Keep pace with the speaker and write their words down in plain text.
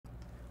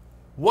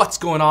What's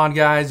going on,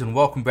 guys, and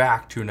welcome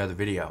back to another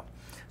video.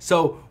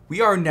 So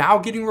we are now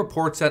getting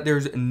reports that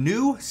there's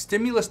new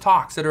stimulus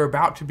talks that are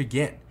about to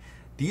begin.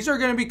 These are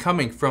going to be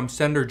coming from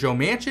Senator Joe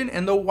Manchin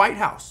and the White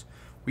House.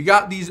 We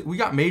got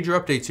major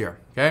updates here,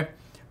 okay?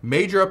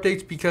 Major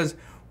updates because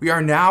we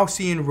are now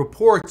seeing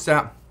reports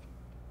that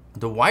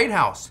the White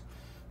House,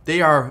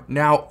 they are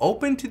now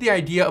open to the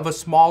idea of a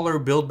smaller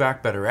Build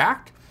Back Better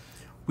Act.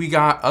 We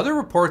got other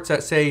reports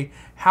that say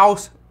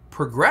House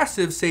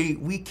progressives say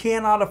we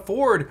cannot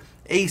afford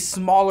a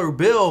smaller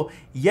bill,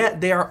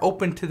 yet they are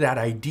open to that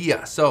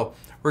idea. So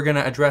we're going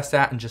to address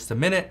that in just a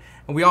minute.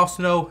 And we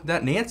also know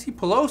that Nancy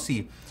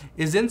Pelosi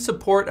is in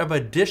support of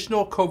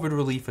additional COVID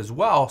relief as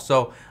well.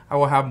 So I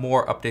will have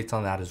more updates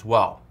on that as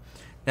well.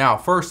 Now,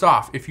 first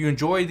off, if you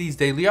enjoy these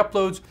daily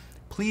uploads,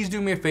 please do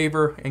me a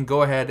favor and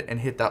go ahead and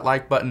hit that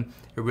like button.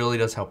 It really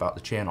does help out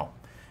the channel.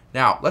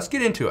 Now, let's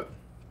get into it.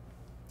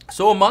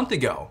 So a month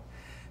ago,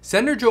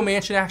 Senator Joe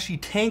Manchin actually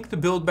tanked the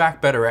Build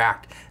Back Better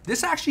Act.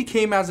 This actually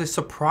came as a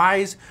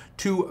surprise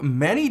to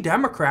many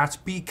Democrats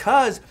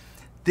because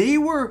they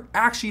were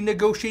actually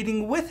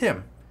negotiating with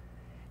him.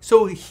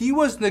 So he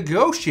was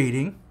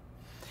negotiating.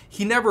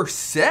 He never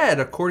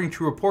said, according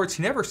to reports,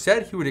 he never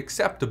said he would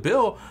accept the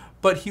bill,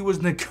 but he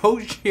was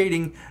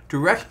negotiating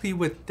directly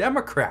with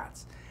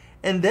Democrats.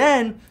 And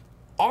then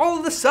all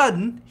of a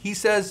sudden, he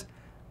says,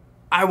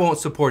 I won't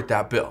support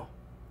that bill.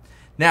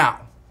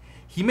 Now,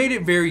 he made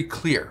it very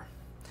clear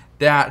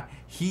that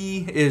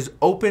he is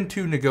open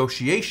to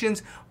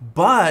negotiations,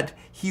 but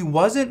he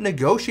wasn't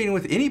negotiating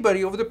with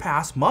anybody over the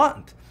past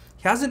month.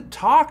 He hasn't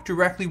talked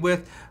directly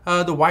with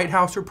the White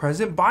House or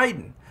President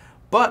Biden,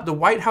 but the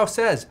White House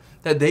says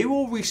that they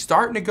will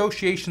restart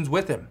negotiations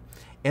with him.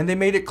 And they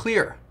made it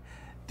clear,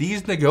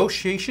 these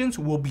negotiations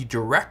will be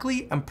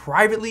directly and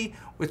privately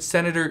with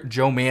Senator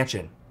Joe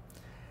Manchin.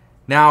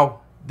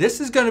 Now,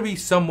 this is going to be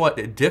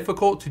somewhat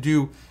difficult to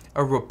do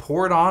a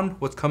report on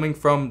what's coming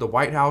from the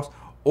White House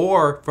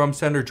or from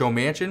Senator Joe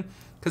Manchin,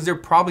 because they're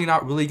probably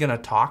not really going to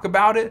talk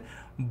about it,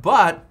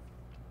 but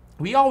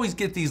we always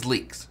get these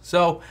leaks.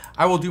 So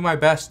I will do my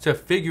best to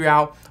figure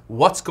out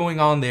what's going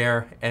on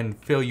there and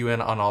fill you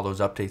in on all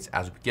those updates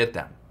as we get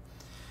them.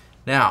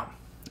 Now,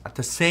 at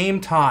the same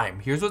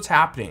time, here's what's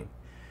happening.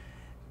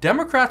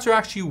 Democrats are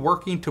actually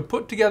working to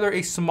put together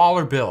a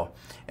smaller bill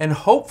and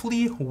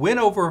hopefully win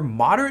over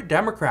moderate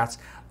Democrats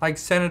like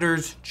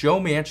Senators Joe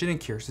Manchin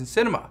and Kyrsten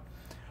Sinema.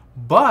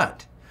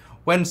 But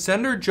when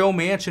Senator Joe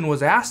Manchin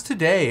was asked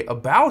today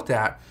about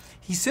that,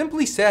 he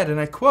simply said, and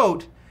I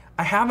quote,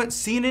 I haven't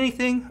seen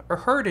anything or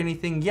heard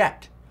anything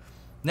yet.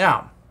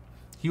 Now,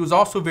 he was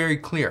also very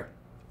clear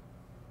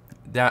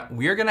that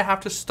we are going to have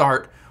to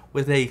start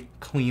with a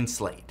clean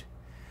slate.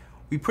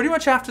 We pretty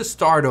much have to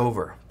start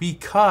over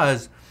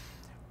because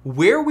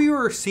where we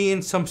were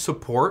seeing some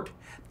support,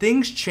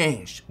 things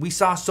changed. We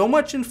saw so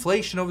much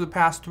inflation over the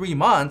past 3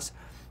 months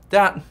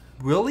that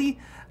really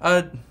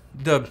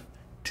the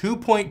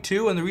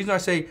 2.2, and the reason I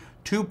say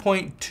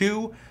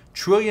 $2.2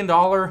 trillion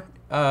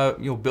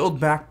Build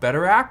Back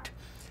Better Act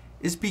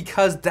is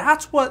because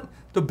that's what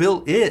the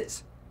bill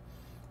is.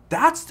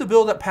 That's the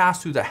bill that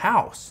passed through the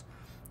House.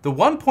 The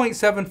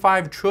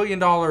 $1.75 trillion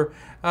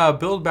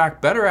Build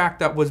Back Better Act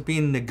that was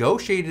being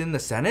negotiated in the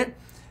Senate,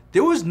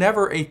 there was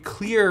never a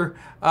clear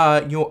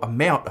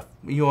amount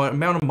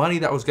of money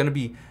that was going to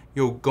be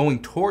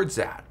going towards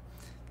that.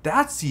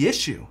 That's the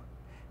issue.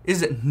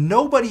 Is that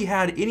nobody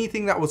had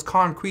anything that was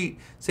concrete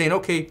saying,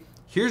 okay,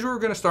 here's where we're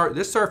going to start.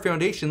 This is our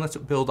foundation. Let's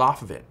build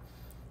off of it.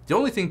 The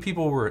only thing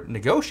people were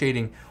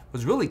negotiating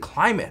was really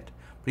climate.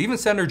 But even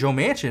Senator Joe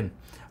Manchin,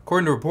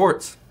 according to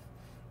reports,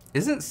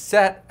 isn't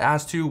set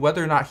as to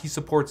whether or not he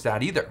supports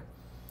that either.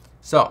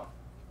 So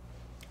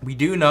we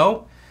do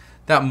know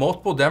that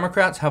multiple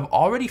Democrats have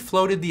already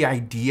floated the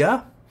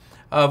idea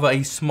of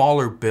a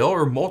smaller bill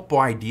or multiple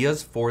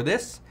ideas for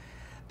this.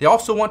 They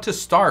also want to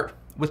start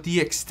with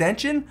the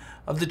extension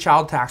of the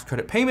child tax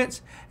credit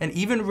payments and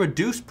even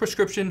reduce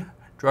prescription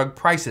drug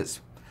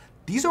prices.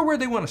 These are where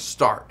they want to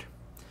start.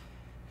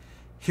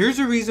 Here's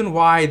the reason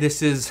why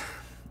this is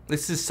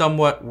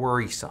somewhat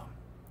worrisome.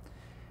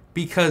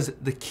 Because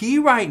the key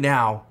right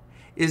now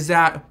is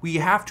that we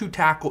have to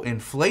tackle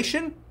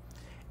inflation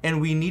and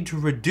we need to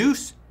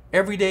reduce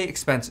everyday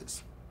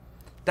expenses.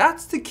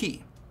 That's the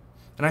key.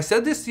 And I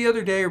said this the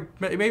other day, or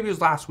maybe it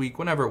was last week,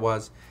 whenever it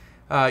was.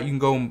 You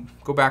can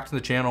go back to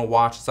the channel,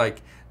 watch. It's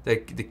like the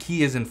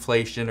key is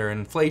inflation, or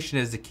inflation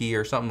is the key,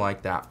 or something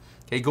like that.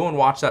 Okay, go and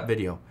watch that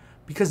video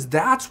because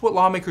that's what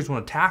lawmakers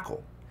want to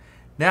tackle.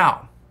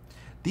 Now,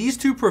 these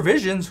two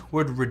provisions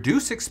would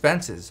reduce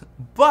expenses,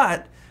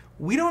 but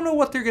we don't know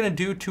what they're going to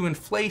do to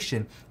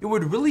inflation. It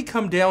would really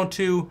come down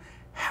to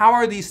how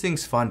are these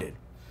things funded?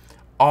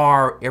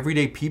 Are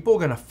everyday people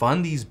going to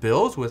fund these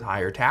bills with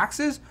higher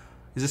taxes?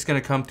 Is this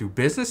going to come through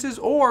businesses,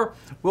 or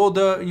will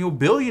the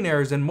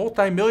billionaires and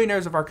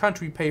multimillionaires of our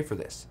country pay for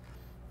this?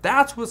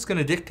 That's what's going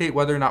to dictate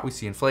whether or not we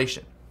see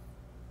inflation.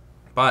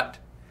 But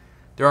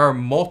there are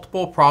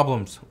multiple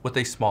problems with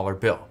a smaller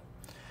bill.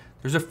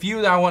 There's a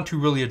few that I want to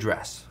really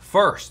address.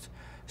 First,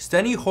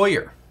 Steny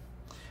Hoyer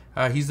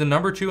He's the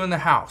number 2 in the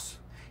House.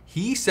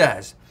 He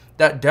says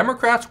that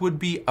Democrats would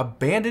be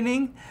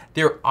abandoning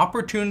their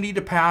opportunity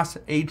to pass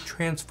a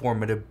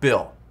transformative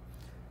bill.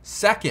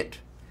 Second,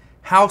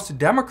 House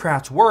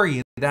Democrats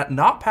worry that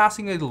not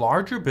passing a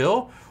larger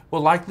bill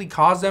will likely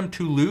cause them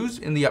to lose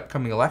in the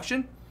upcoming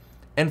election.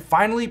 And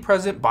finally,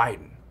 President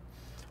Biden.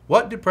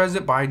 What did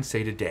President Biden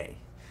say today?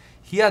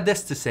 He had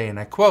this to say, and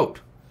I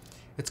quote,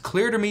 "It's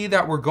clear to me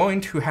that we're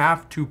going to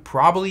have to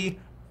probably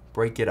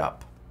break it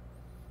up."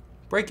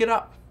 Break it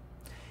up.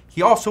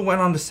 He also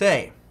went on to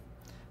say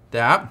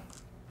that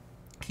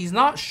he's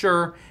not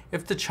sure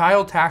if the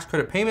child tax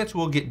credit payments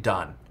will get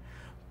done,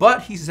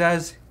 but he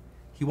says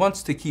he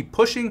wants to keep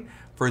pushing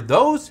for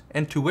those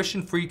and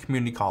tuition-free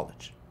community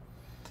college.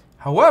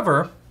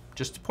 However,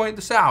 just to point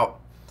this out,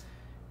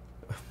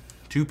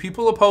 2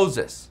 people oppose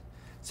this.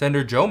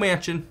 Senator Joe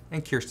Manchin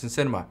and Kyrsten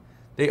Sinema.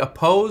 They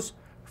oppose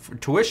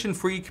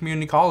tuition-free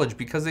community college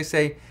because they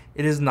say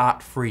it is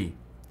not free.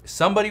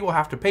 Somebody will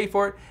have to pay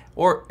for it,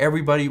 or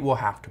everybody will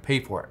have to pay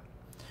for it.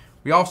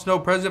 We also know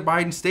President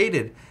Biden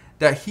stated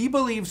that he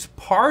believes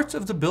parts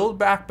of the Build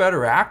Back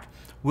Better Act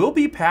will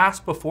be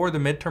passed before the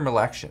midterm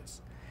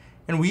elections.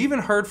 And we even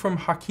heard from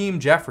Hakeem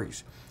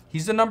Jeffries.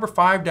 He's the number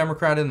 5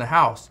 Democrat in the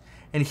House.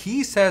 And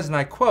he says, and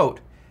I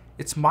quote,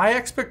 "It's my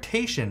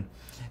expectation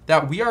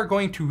that we are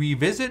going to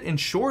revisit in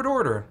short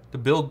order the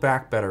Build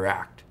Back Better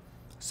Act."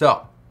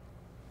 So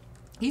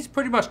he's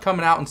pretty much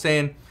coming out and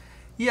saying,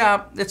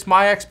 yeah, it's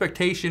my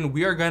expectation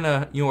we are going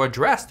to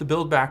address the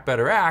Build Back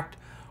Better Act,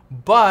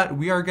 but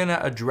we are going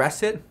to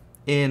address it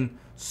in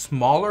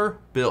smaller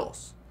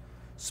bills,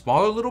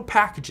 smaller little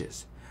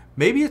packages.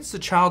 Maybe it's the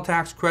child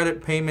tax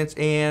credit payments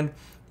and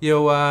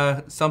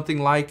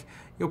something like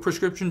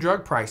prescription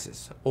drug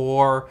prices,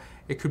 or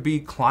it could be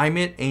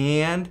climate,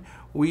 and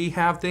we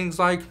have things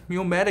like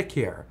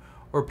Medicare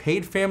or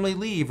paid family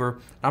leave. Or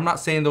I'm not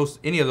saying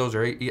any of those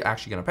are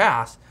actually going to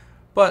pass,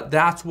 but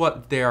that's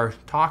what they are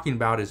talking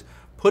about, is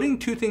putting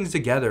 2 things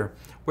together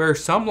where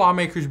some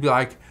lawmakers be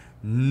like,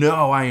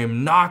 no, I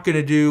am not going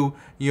to do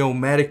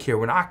Medicare.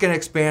 We're not going to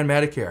expand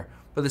Medicare.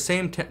 But at the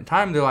same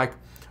time, they're like,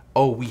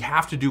 oh, we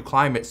have to do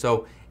climate.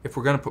 So if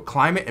we're going to put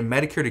climate and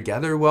Medicare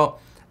together, well,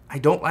 I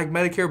don't like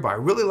Medicare, but I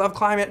really love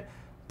climate.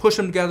 Push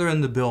them together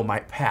and the bill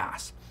might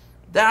pass.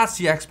 That's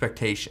the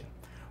expectation.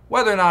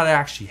 Whether or not it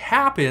actually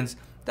happens,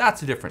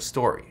 that's a different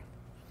story.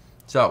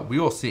 So we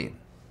will see.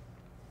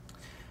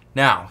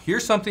 Now,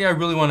 here's something I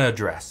really want to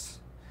address.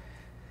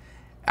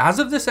 As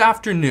of this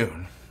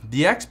afternoon,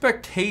 the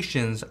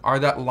expectations are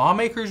that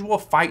lawmakers will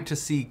fight to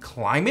see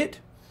climate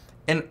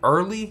and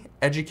early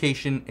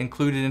education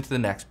included into the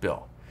next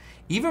bill.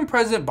 Even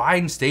President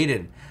Biden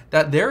stated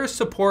that there is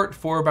support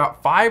for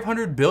about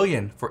 $500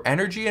 billion for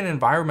energy and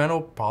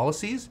environmental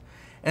policies,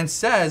 and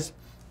says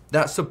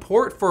that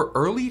support for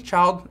early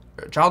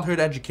childhood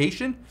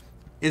education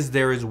is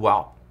there as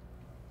well.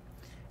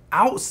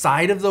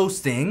 Outside of those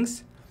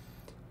things,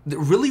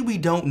 really we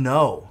don't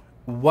know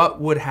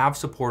what would have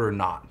support or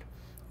not.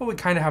 Well, we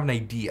kind of have an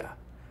idea.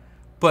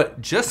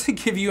 But just to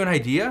give you an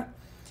idea,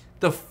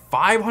 the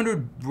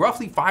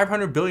roughly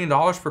 $500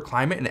 billion for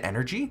climate and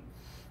energy,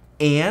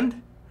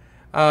 and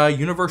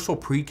universal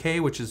pre-K,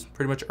 which is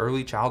pretty much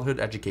early childhood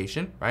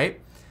education, right?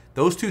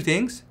 Those 2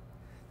 things,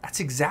 that's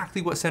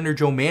exactly what Senator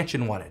Joe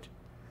Manchin wanted.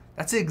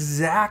 That's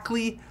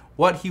exactly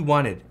what he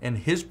wanted in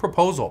his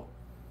proposal.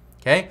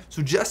 Okay,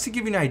 so just to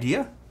give you an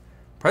idea,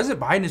 President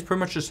Biden is pretty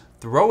much just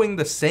throwing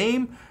the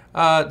same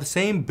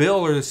bill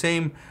or the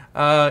same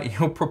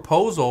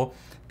proposal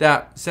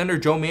that Senator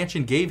Joe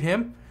Manchin gave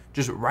him,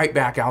 just right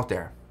back out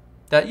there.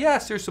 That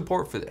yes, there's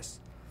support for this.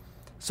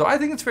 So I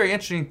think it's very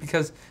interesting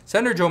because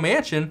Senator Joe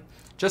Manchin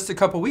just a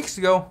couple weeks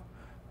ago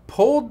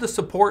pulled the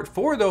support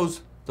for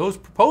those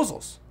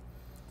proposals.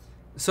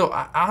 So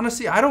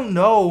honestly, I don't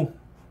know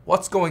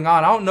what's going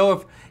on. I don't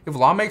know if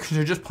lawmakers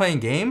are just playing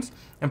games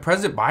and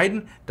President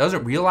Biden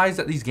doesn't realize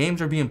that these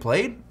games are being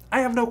played. I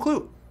have no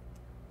clue.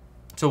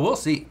 So we'll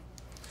see.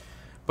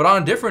 But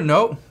on a different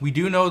note, we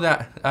do know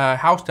that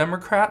House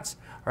Democrats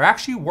are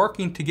actually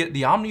working to get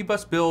the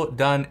omnibus bill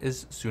done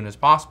as soon as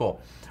possible.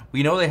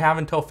 We know they have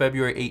until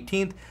February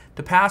 18th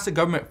to pass a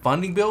government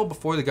funding bill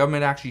before the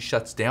government actually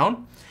shuts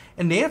down.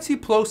 And Nancy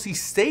Pelosi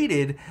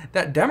stated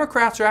that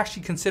Democrats are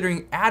actually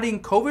considering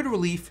adding COVID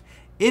relief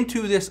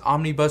into this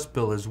omnibus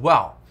bill as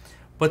well.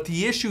 But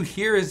the issue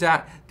here is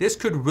that this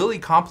could really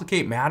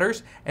complicate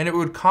matters, and it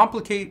would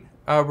complicate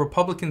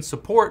Republican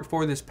support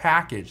for this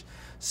package.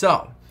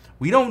 So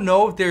we don't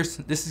know if this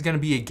is going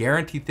to be a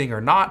guaranteed thing or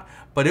not,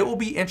 but it will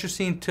be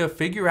interesting to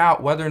figure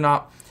out whether or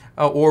not,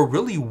 or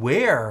really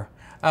where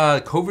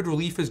COVID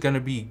relief is going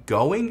to be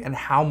going and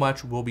how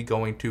much will be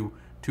going to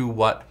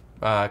what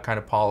kind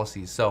of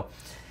policies. So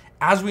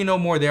as we know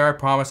more there, I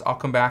promise I'll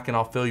come back and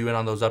I'll fill you in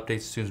on those updates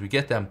as soon as we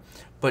get them.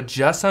 But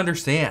just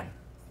understand,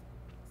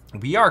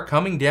 we are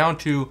coming down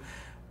to,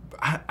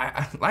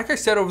 like I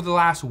said over the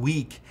last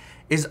week,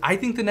 I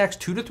think the next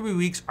 2 to 3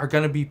 weeks are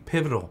going to be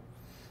pivotal.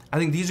 I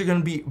think these are going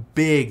to be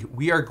big.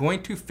 We are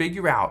going to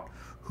figure out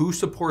who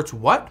supports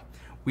what.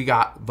 We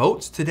got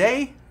votes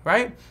today,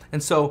 right?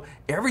 And so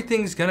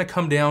everything's going to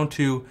come down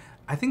to,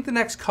 I think, the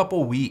next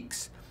couple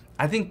weeks.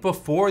 I think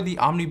before the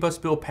omnibus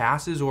bill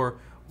passes, or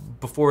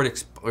before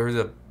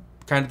the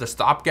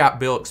stopgap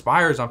bill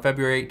expires on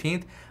February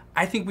 18th,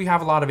 I think we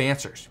have a lot of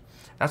answers.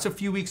 That's a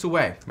few weeks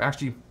away,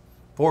 actually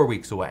 4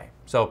 weeks away.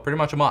 So pretty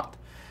much a month.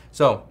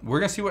 So we're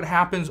gonna see what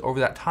happens over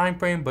that time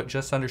frame, but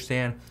just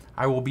understand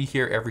I will be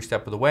here every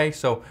step of the way.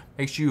 So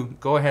make sure you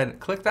go ahead and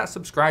click that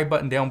subscribe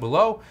button down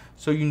below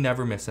so you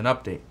never miss an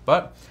update.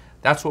 But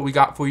that's what we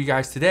got for you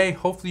guys today.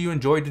 Hopefully you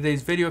enjoyed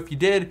today's video. If you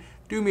did,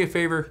 do me a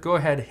favor, go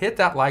ahead, hit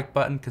that like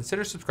button,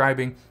 consider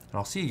subscribing, and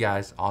I'll see you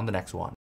guys on the next one.